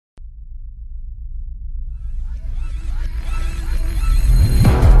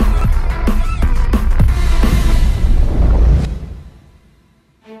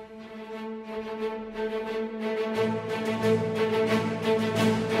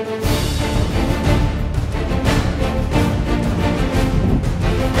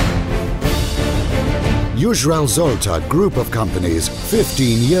Yuzhral Zolta Group of Companies,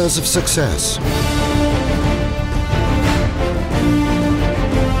 15 years of success.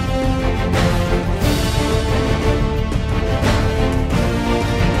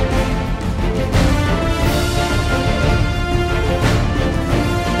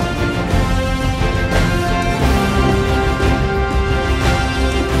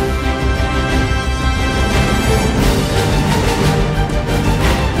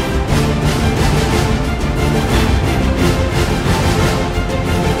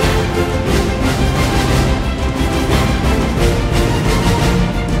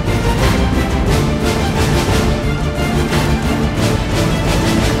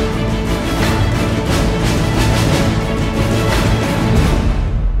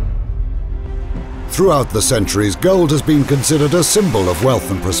 Throughout the centuries, gold has been considered a symbol of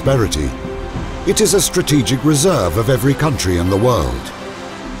wealth and prosperity. It is a strategic reserve of every country in the world.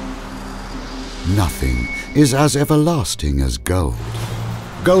 Nothing is as everlasting as gold.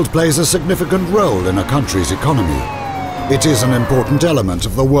 Gold plays a significant role in a country's economy. It is an important element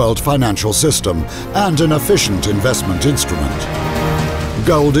of the world financial system and an efficient investment instrument.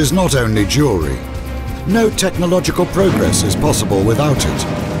 Gold is not only jewelry. No technological progress is possible without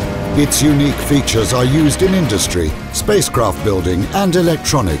it. Its unique features are used in industry, spacecraft building and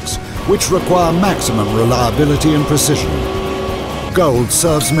electronics, which require maximum reliability and precision. Gold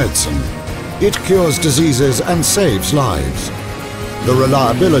serves medicine. It cures diseases and saves lives. The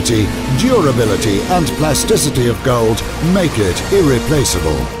reliability, durability and plasticity of gold make it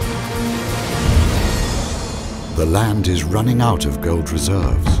irreplaceable. The land is running out of gold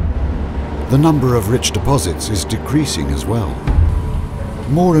reserves. The number of rich deposits is decreasing as well.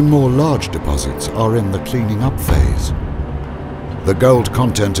 More and more large deposits are in the cleaning up phase. The gold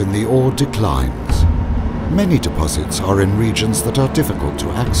content in the ore declines. Many deposits are in regions that are difficult to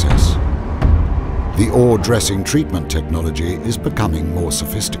access. The ore dressing treatment technology is becoming more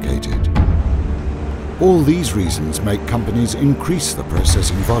sophisticated. All these reasons make companies increase the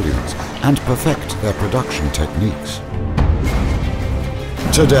processing volumes and perfect their production techniques.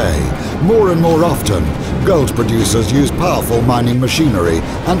 Today, more and more often, gold producers use powerful mining machinery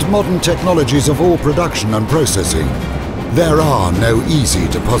and modern technologies of ore production and processing. There are no easy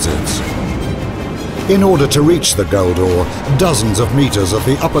deposits. In order to reach the gold ore, dozens of meters of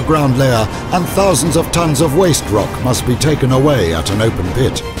the upper ground layer and thousands of tons of waste rock must be taken away at an open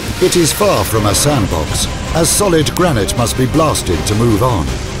pit. It is far from a sandbox, as solid granite must be blasted to move on.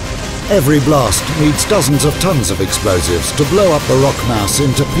 Every blast needs dozens of tons of explosives to blow up the rock mass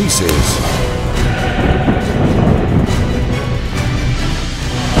into pieces.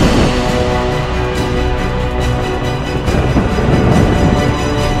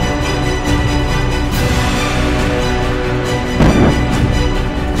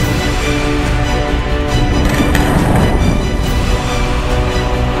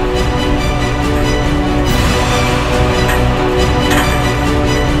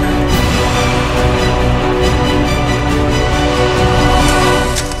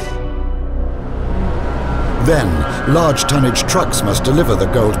 Then, large tonnage trucks must deliver the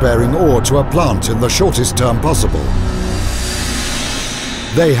gold-bearing ore to a plant in the shortest term possible.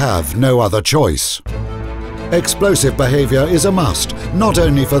 They have no other choice. Explosive behavior is a must, not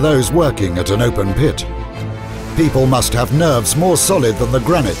only for those working at an open pit. People must have nerves more solid than the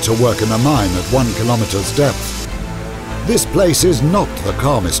granite to work in a mine at 1 kilometer's depth. This place is not the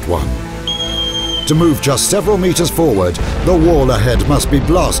calmest one. To move just several meters forward, the wall ahead must be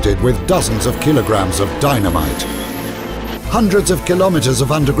blasted with dozens of kilograms of dynamite. Hundreds of kilometers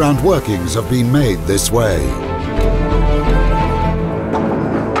of underground workings have been made this way.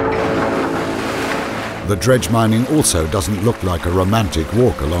 The dredge mining also doesn't look like a romantic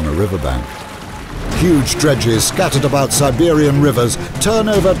walk along a riverbank. Huge dredges scattered about Siberian rivers turn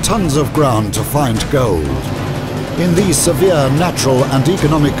over tons of ground to find gold. In these severe natural and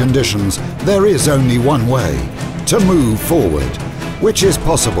economic conditions, there is only one way: to move forward, which is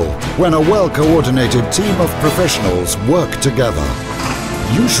possible when a well-coordinated team of professionals work together.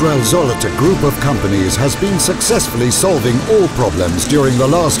 Yuzhral Zolta Group of Companies has been successfully solving all problems during the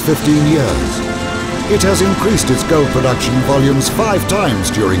last 15 years. It has increased its gold production volumes 5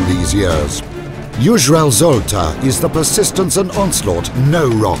 times during these years. Yuzhral Zolta is the persistence and onslaught no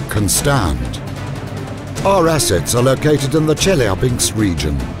rock can stand. Our assets are located in the Chelyabinsk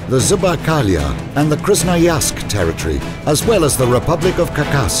region, the Zabarkaliya and the Krasnoyarsk territory, as well as the Republic of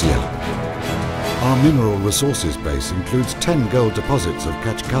Khakassia. Our mineral resources base includes 10 gold deposits of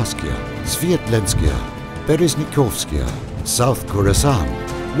Kachkaskia, Svietlenskaya, Bereznikovskaya, South Khorasan,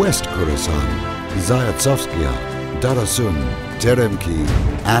 West Khorasan, Zayatsovskaya, Darasun, Teremki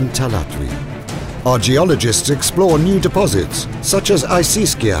and Talatvi. Our geologists explore new deposits such as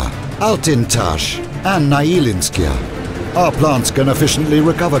Isiskia, Altintash and Nailinskaya. Our plants can efficiently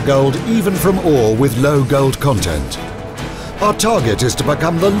recover gold even from ore with low gold content. Our target is to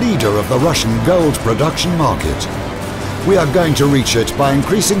become the leader of the Russian gold production market. We are going to reach it by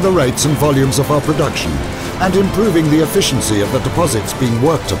increasing the rates and volumes of our production and improving the efficiency of the deposits being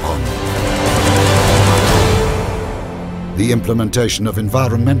worked upon. The implementation of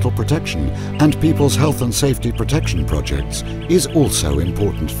environmental protection and people's health and safety protection projects is also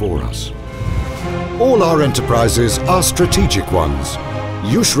important for us. All our enterprises are strategic ones.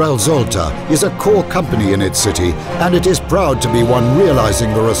 Yuzhrel Zolta is a core company in its city, and it is proud to be one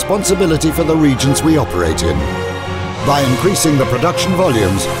realizing the responsibility for the regions we operate in. By increasing the production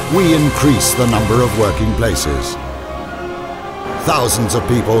volumes, we increase the number of working places. Thousands of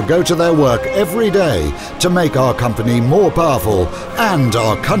people go to their work every day to make our company more powerful and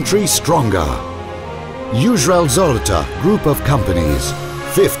our country stronger. Yuzhrel Zolta Group of Companies.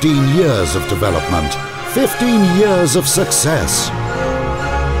 15 years of development. 15 years of success.